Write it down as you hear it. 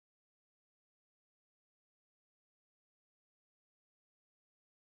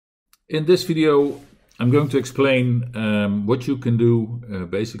In this video, I'm going to explain what you can do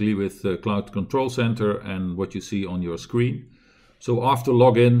basically with Cloud Control Center and what you see on your screen. So after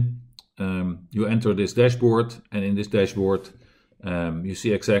login, you enter this dashboard, and in this dashboard you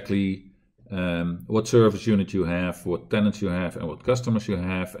see exactly what service unit you have, what tenants you have, and what customers you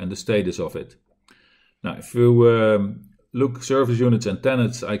have, and the status of it. Now, if you look service units and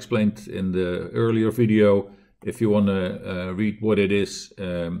tenants, I explained in the earlier video. If you want to read what it is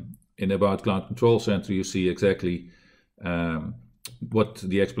in About Cloud Control Center, you see exactly what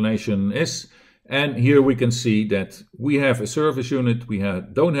the explanation is. And here we can see that we have a service unit, we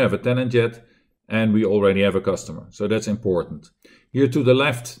don't have a tenant yet, and we already have a customer. So that's important. Here to the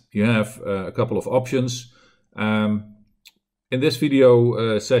left, you have a couple of options. In this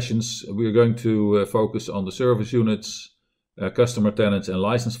video sessions, we're going to focus on the service units, customer tenants, and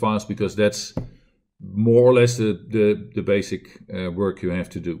license files, because that's more or less the basic work you have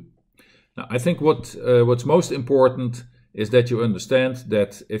to do. Now, I think what's most important is that you understand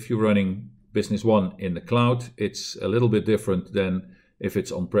that if you're running Business One in the cloud, it's a little bit different than if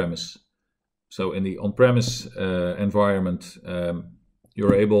it's on-premise. So in the on-premise environment,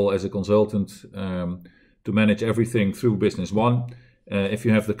 you're able as a consultant to manage everything through Business One. If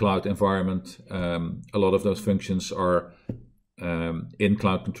you have the cloud environment, a lot of those functions are in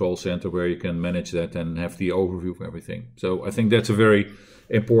Cloud Control Center, where you can manage that and have the overview of everything. So I think that's a very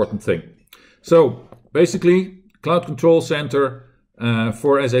important thing. So basically, Cloud Control Center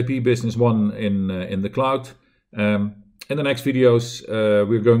for SAP Business One in the cloud. In the next videos,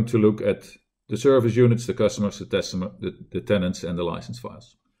 we're going to look at the service units, the customers, the tenants, and the license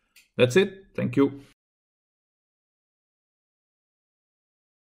files. That's it. Thank you.